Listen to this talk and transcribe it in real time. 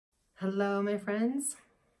Hello, my friends.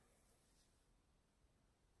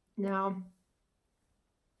 Now,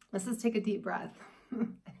 let's just take a deep breath.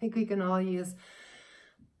 I think we can all use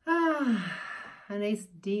a nice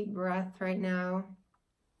deep breath right now.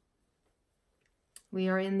 We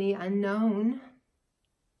are in the unknown,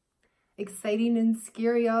 exciting and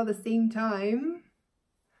scary all at the same time.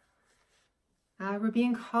 We're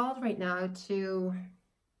being called right now to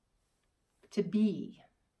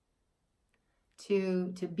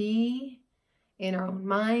be in our own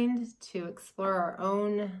mind, to explore our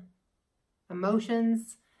own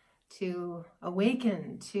emotions, to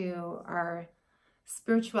awaken to our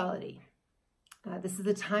spirituality. This is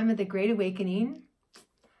the time of the Great Awakening.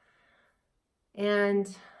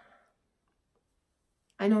 And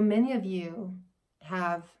I know many of you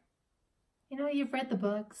have, you've read the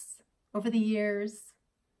books over the years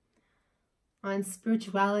on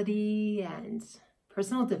spirituality and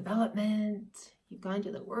personal development. You've gone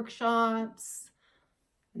to the workshops,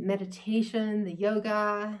 meditation, the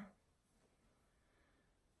yoga.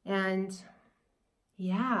 And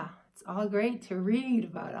yeah, it's all great to read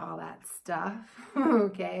about all that stuff,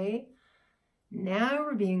 okay? Now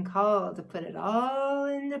we're being called to put it all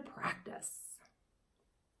into practice.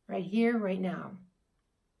 Right here, right now.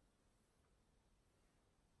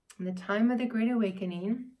 And the time of the Great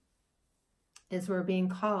Awakening is we're being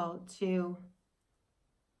called to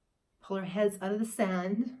pull our heads out of the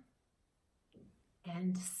sand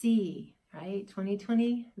and see, right?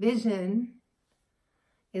 2020 vision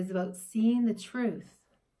is about seeing the truth.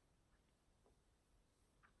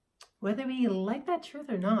 Whether we like that truth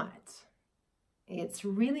or not, it's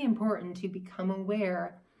really important to become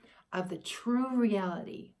aware of the true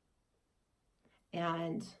reality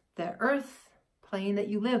and the earth plane that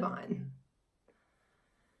you live on.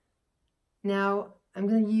 Now, I'm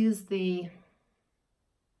going to use the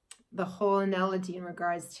whole analogy in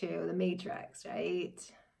regards to the matrix, right?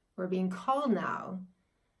 We're being called now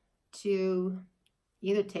to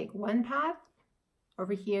either take one path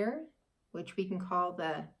over here, which we can call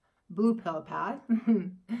the blue pill path,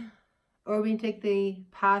 or we can take the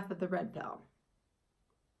path of the red pill.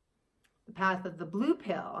 The path of the blue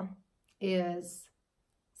pill is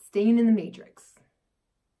staying in the matrix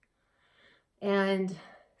and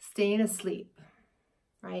staying asleep,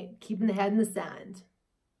 right? Keeping the head in the sand.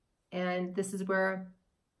 And this is where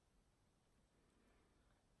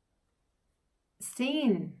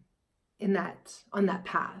staying on that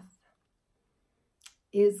path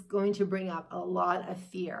is going to bring up a lot of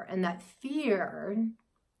fear. And that fear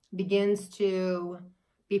begins to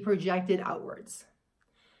be projected outwards.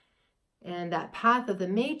 And that path of the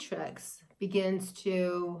matrix begins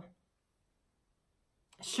to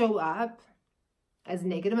show up as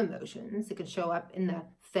negative emotions. It can show up in the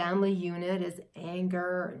family unit as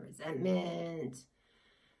anger and resentment.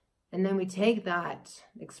 And then we take that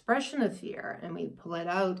expression of fear and we pull it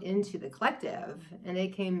out into the collective, and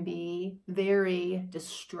it can be very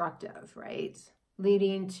destructive, right?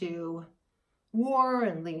 Leading to war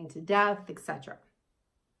and leading to death, etc.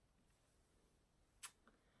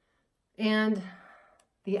 And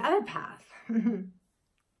the other path, the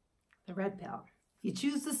red pill, you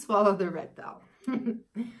choose to swallow the red pill,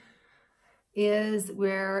 is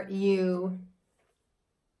where you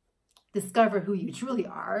discover who you truly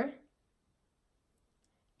are.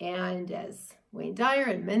 And as Wayne Dyer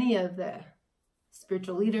and many of the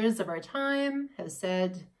spiritual leaders of our time have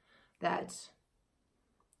said, that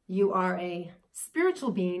you are a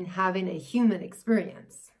spiritual being having a human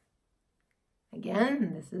experience.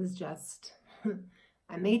 Again, this is just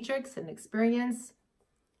a matrix, an experience.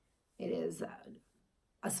 It is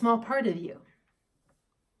a small part of you.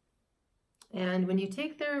 And when you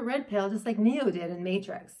take the red pill, just like Neo did in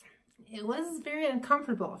Matrix, it was very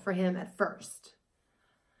uncomfortable for him at first.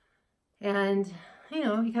 And, he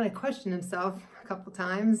kind of questioned himself a couple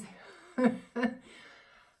times.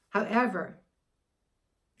 However,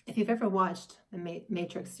 if you've ever watched the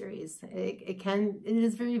Matrix series, it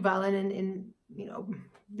is very violent and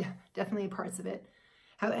definitely parts of it.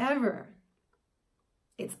 However,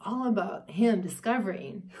 it's all about him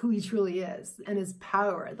discovering who he truly is and his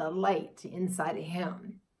power, the light inside of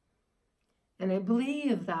him. And I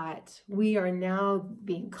believe that we are now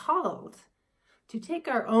being called to take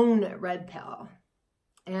our own red pill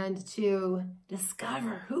and to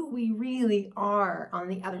discover who we really are on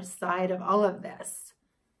the other side of all of this.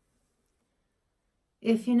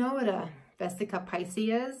 If you know what a Vesica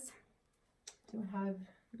Piscis is, let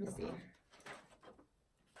me see.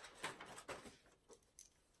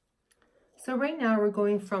 So right now we're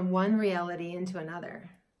going from one reality into another.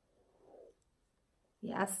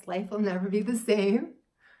 Yes, life will never be the same.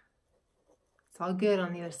 It's It's all good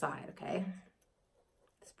on the other side, okay?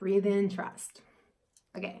 Just breathe in, trust.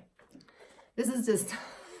 Okay, this is just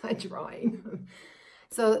a drawing.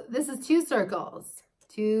 So this is two circles,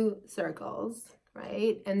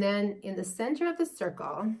 right? And then in the center of the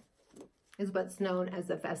circle is what's known as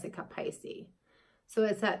the Vesica Piscis. So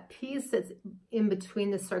it's that piece that's in between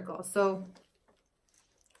the circles. So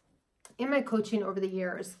in my coaching over the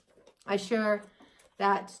years, I share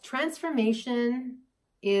that transformation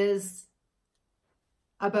is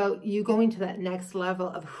about you going to that next level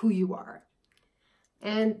of who you are.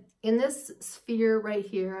 And in this sphere right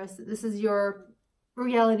here, so this is your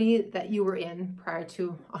reality that you were in prior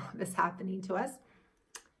to all of this happening to us,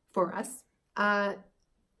 for us,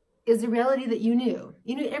 is the reality that you knew.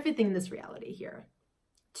 You knew everything in this reality here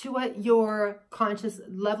to what your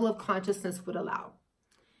level of consciousness would allow.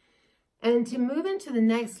 And to move into the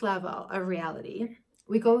next level of reality,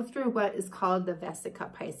 we go through what is called the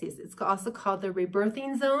Vesica Piscis. It's also called the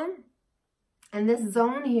rebirthing zone. And this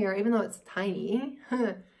zone here, even though it's tiny,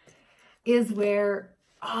 is where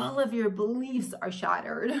all of your beliefs are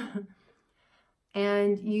shattered.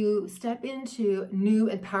 And you step into new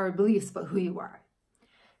empowered beliefs about who you are.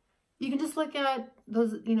 You can just look at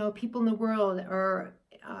those, people in the world, or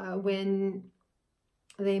when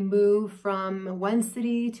they move from one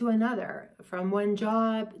city to another, from one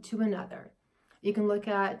job to another. You can look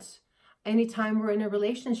at any time we're in a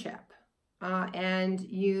relationship and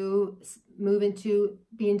you move into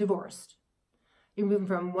being divorced. You're moving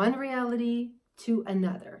from one reality to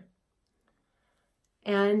another.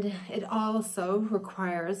 And it also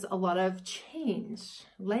requires a lot of change.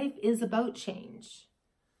 Life is about change.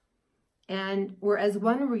 And whereas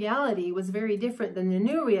one reality was very different than the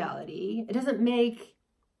new reality, it doesn't make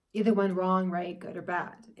either one wrong, right, good, or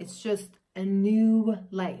bad. It's just a new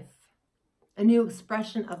life, a new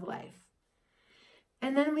expression of life.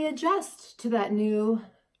 And then we adjust to that new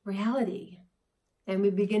reality. And we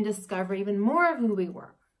begin to discover even more of who we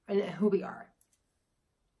were and who we are.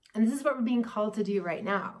 And this is what we're being called to do right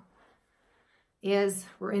now, is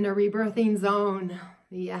we're in a rebirthing zone.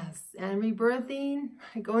 Yes, and rebirthing,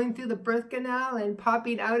 going through the birth canal and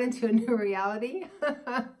popping out into a new reality.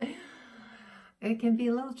 It can be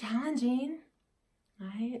a little challenging,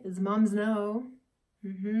 right? As moms know.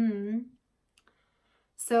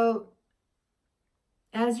 So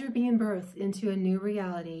as you're being birthed into a new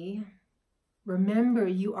reality, remember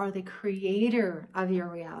you are the creator of your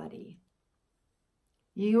reality.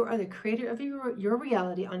 You are the creator of your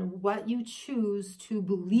reality on what you choose to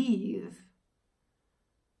believe.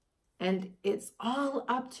 And it's all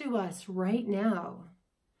up to us right now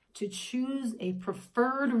to choose a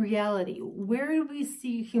preferred reality. Where do we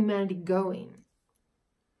see humanity going?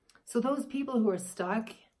 So those people who are stuck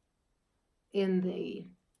in the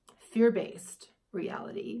fear-based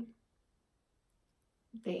reality,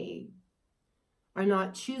 they are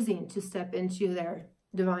not choosing to step into their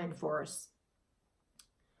divine force.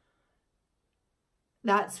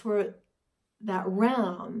 That's where that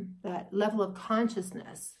realm, that level of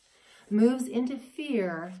consciousness, moves into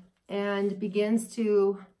fear and begins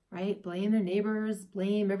to, right, blame their neighbors,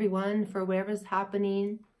 blame everyone for whatever's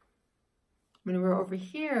happening. When we're over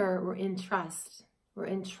here, we're in trust. We're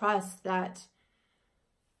in trust that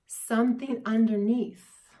something underneath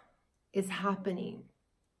is happening.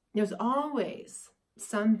 There's always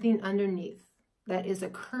something underneath that is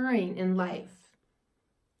occurring in life.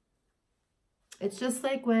 It's just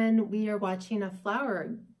like when we are watching a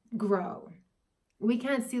flower grow. We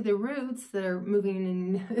can't see the roots that are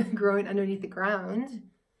moving and growing underneath the ground.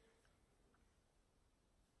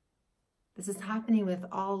 This is happening with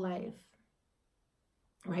all life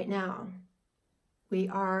right now. We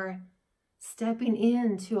are stepping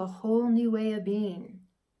into a whole new way of being.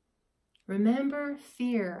 Remember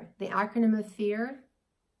fear, the acronym of fear,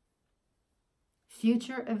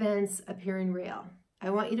 future events appearing real.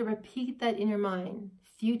 I want you to repeat that in your mind.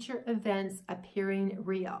 Future events appearing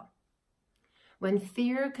real. When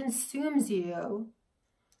fear consumes you,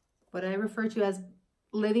 what I refer to as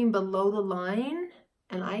living below the line,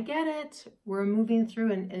 and I get it, we're moving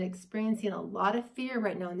through and experiencing a lot of fear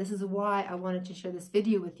right now, and this is why I wanted to share this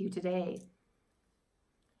video with you today,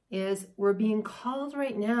 is we're being called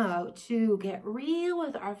right now to get real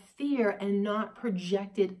with our fear and not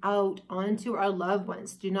project it out onto our loved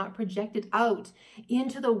ones. Do not project it out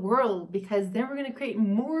into the world, because then we're going to create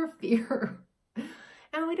more fear.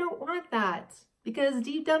 And we don't want that, because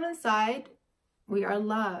deep down inside, we are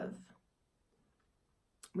love.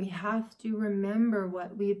 We have to remember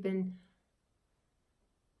what we've been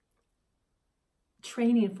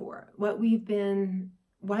training for, what we've been,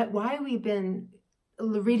 why we've been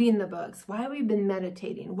reading the books, why we've been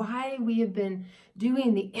meditating, why we have been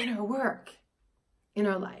doing the inner work in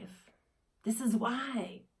our life. This is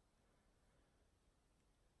why.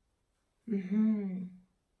 And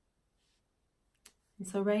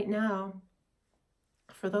so right now,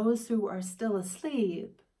 for those who are still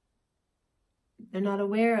asleep, they're not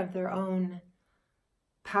aware of their own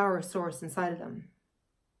power source inside of them,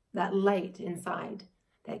 that light inside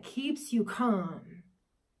that keeps you calm,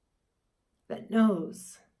 that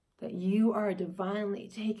knows that you are divinely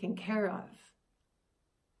taken care of,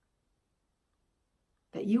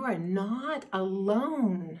 that you are not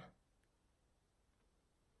alone.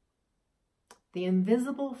 The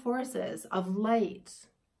invisible forces of light,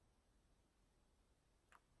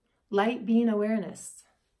 light being awareness,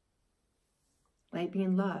 light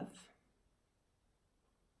being love.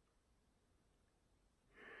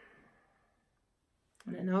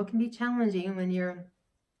 And I know it can be challenging when you're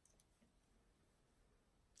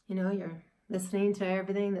listening to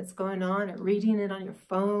everything that's going on or reading it on your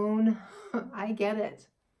phone. I get it.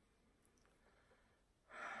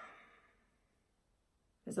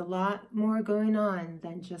 There's a lot more going on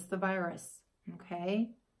than just the virus,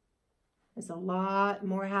 okay? There's a lot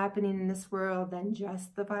more happening in this world than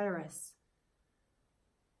just the virus.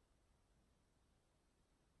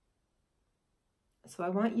 So I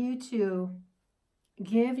want you to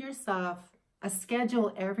give yourself a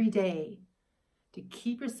schedule every day, to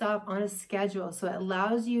keep yourself on a schedule so it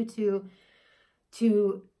allows you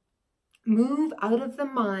to move out of the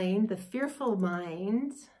mind, the fearful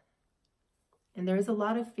mind, and there is a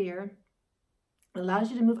lot of fear. It allows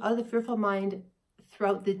you to move out of the fearful mind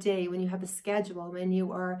throughout the day when you have a schedule, when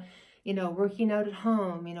you are, working out at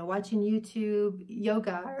home, watching YouTube,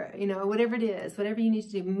 yoga, or, whatever it is, whatever you need to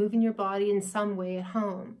do, moving your body in some way at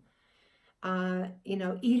home.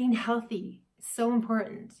 Eating healthy, so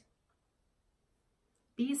important.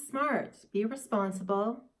 Be smart, be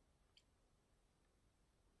responsible,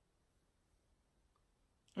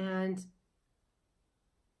 and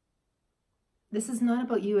this is not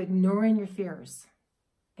about you ignoring your fears.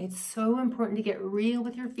 It's so important to get real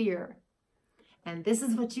with your fear, and this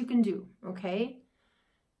is what you can do, okay?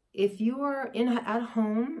 If you are at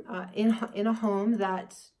home, in a home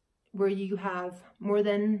where you have more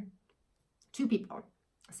than 2 people,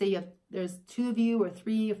 say there's 2 of you, or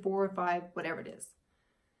 3 or 4 or 5, whatever it is,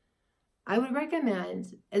 I would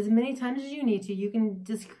recommend as many times as you need to, you can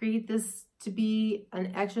just create this to be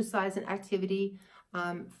an exercise and activity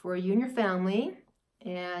for you and your family,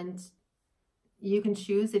 and you can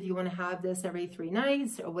choose if you want to have this every 3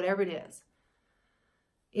 nights or whatever it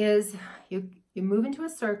is you move into a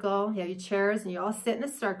circle, you have your chairs and you all sit in a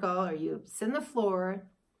circle, or you sit on the floor,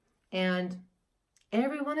 and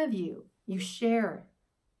every one of you share.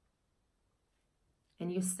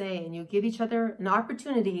 And you say, and you give each other an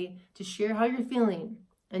opportunity to share how you're feeling.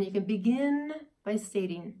 And you can begin by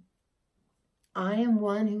stating, I am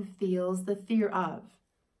one who feels the fear of.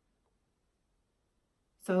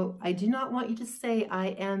 So I do not want you to say, I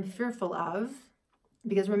am fearful of,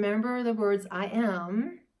 because remember, the words I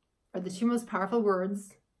am are the 2 most powerful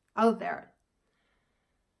words out there.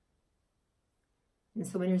 And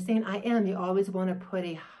so when you're saying I am, you always want to put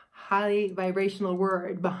a highly vibrational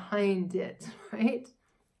word behind it, right?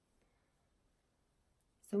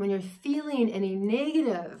 So when you're feeling any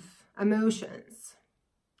negative emotions,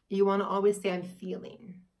 you want to always say I'm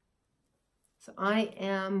feeling. So I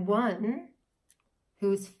am one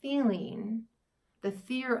who's feeling the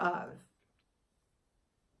fear of.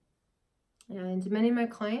 And many of my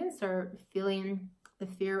clients are feeling the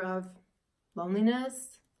fear of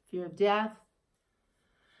loneliness, fear of death,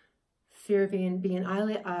 fear of being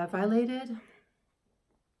violated.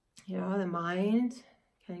 The mind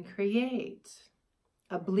can create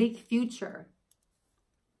a bleak future.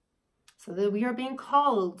 So that we are being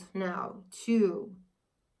called now to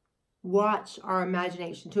watch our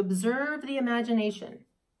imagination, to observe the imagination,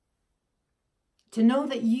 to know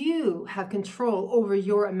that you have control over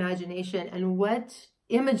your imagination and what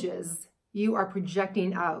images you are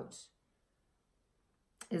projecting out.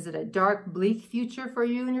 Is it a dark, bleak future for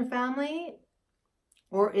you and your family?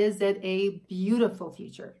 Or is it a beautiful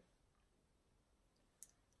future?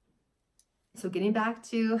 So getting back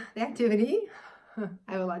to the activity,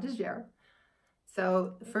 I have a lot to share.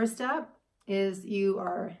 So first step is you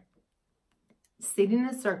are sitting in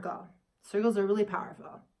a circle. Circles are really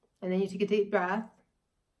powerful. And then you take a deep breath,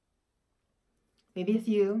 maybe a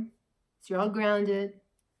few, so you're all grounded.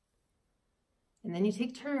 And then you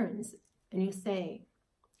take turns and you say,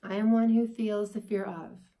 I am one who feels the fear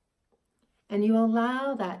of. And you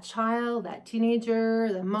allow that child, that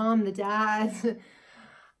teenager, the mom, the dad,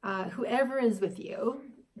 whoever is with you,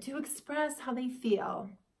 to express how they feel,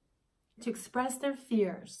 to express their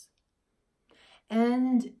fears.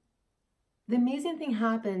 And the amazing thing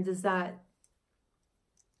happens is that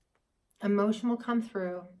emotion will come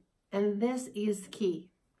through, and this is key.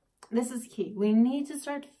 This is key. We need to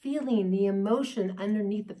start feeling the emotion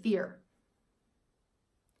underneath the fear.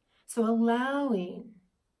 So allowing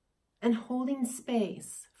and holding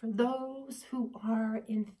space for those who are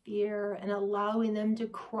in fear and allowing them to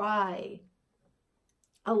cry,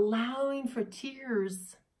 allowing for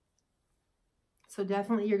tears. So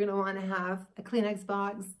definitely you're going to want to have a Kleenex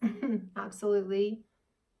box. Absolutely.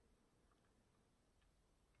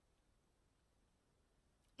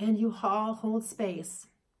 And you all hold space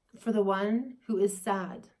for the one who is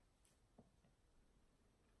sad.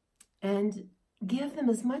 And give them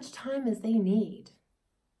as much time as they need.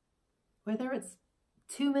 Whether it's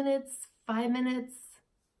 2 minutes, 5 minutes,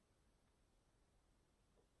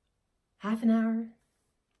 half an hour.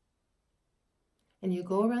 And you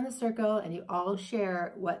go around the circle and you all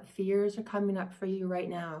share what fears are coming up for you right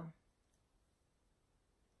now.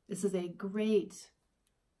 This is a great,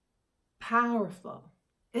 powerful,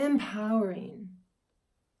 empowering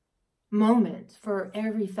moment for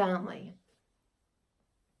every family.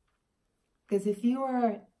 Because if you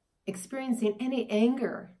are experiencing any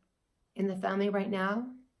anger in the family right now,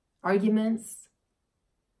 arguments,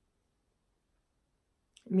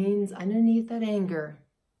 it means underneath that anger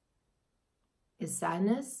is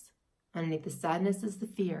sadness. Underneath the sadness is the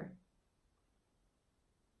fear.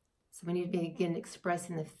 So we need to begin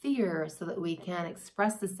expressing the fear so that we can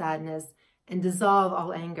express the sadness and dissolve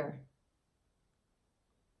all anger.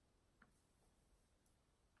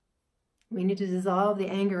 We need to dissolve the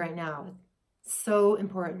anger right now. It's so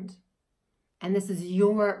important. And this is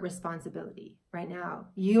your responsibility right now.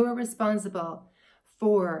 You are responsible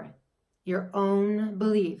for your own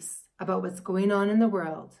beliefs about what's going on in the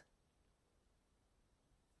world.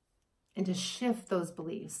 And to shift those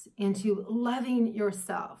beliefs into loving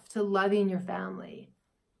yourself, to loving your family.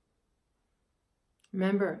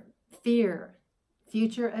 Remember, fear,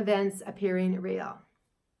 future events appearing real.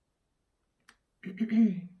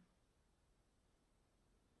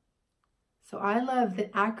 So I love the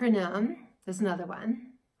acronym, there's another one,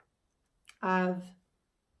 of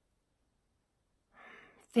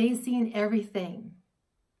facing everything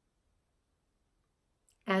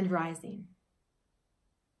and rising.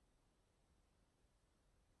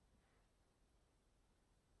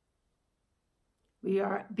 We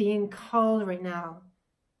are being called right now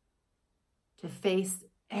to face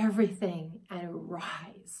everything and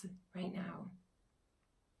rise right now.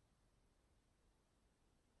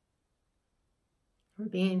 We're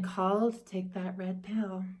being called to take that red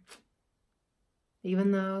pill.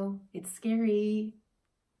 Even though it's scary,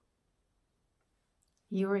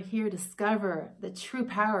 you are here to discover the true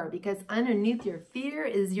power, because underneath your fear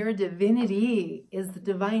is your divinity, is the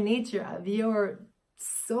divine nature of your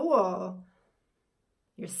soul.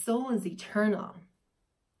 Your soul is eternal,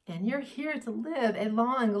 and you're here to live a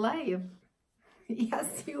long life.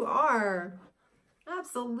 Yes, you are.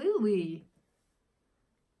 Absolutely.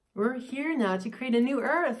 We're here now to create a new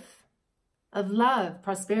earth of love,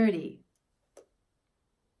 prosperity.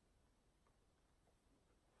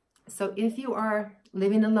 So if you are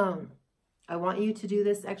living alone, I want you to do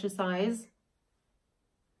this exercise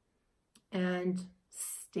and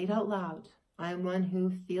state out loud, I am one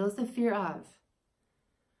who feels the fear of.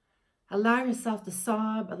 Allow yourself to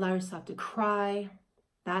sob, allow yourself to cry.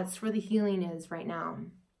 That's where the healing is right now.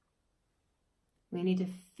 We need to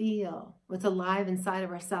feel what's alive inside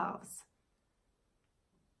of ourselves.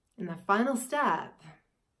 And the final step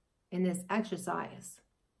in this exercise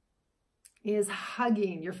is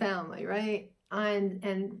hugging your family, right?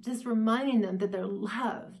 And just reminding them that they're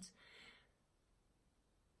loved.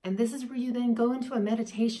 And this is where you then go into a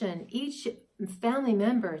meditation. Each family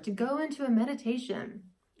member to go into a meditation,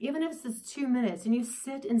 even if it's just 2 minutes, and you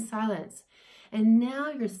sit in silence. And now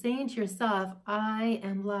you're saying to yourself, I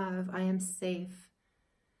am love, I am safe.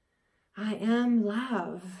 I am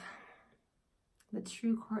love. The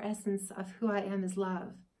true core essence of who I am is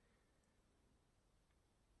love.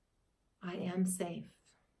 I am safe.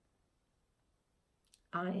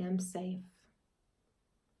 I am safe.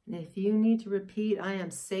 And if you need to repeat, I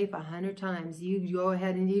am safe 100 times, you go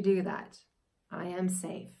ahead and you do that. I am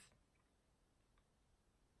safe.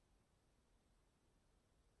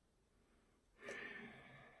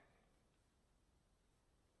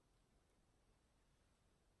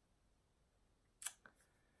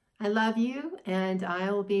 I love you, and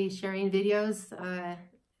I will be sharing videos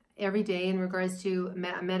every day in regards to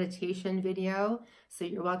a meditation video. So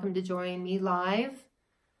you're welcome to join me live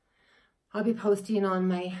I'll be posting on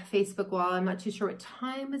my Facebook wall. I'm not too sure what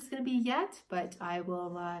time it's going to be yet, but I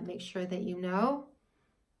will make sure that you know.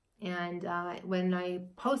 And when I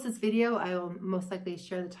post this video, I will most likely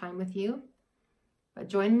share the time with you. But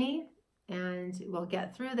join me and we'll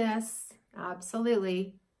get through this.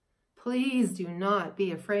 Absolutely. Please do not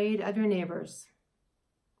be afraid of your neighbors.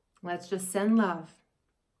 Let's just send love.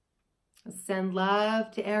 Let's send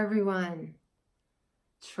love to everyone.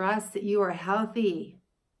 Trust that you are healthy.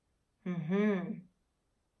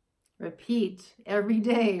 Repeat every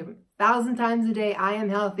day, 1,000 times a day, I am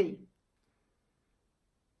healthy.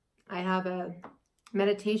 I have a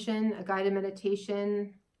meditation, a guided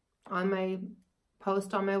meditation on my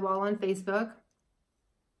post on my wall on Facebook.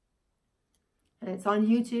 And it's on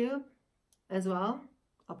YouTube as well.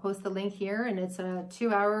 I'll post the link here, and it's a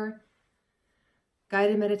 2-hour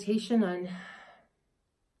guided meditation on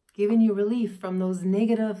giving you relief from those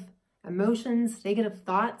negative emotions, negative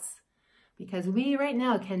thoughts, because we right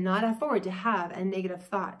now cannot afford to have a negative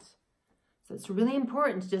thought. So it's really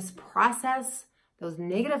important to just process those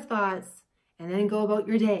negative thoughts and then go about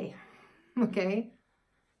your day, okay?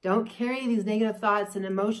 Don't carry these negative thoughts and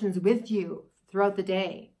emotions with you throughout the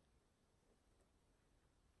day.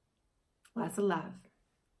 Lots of love.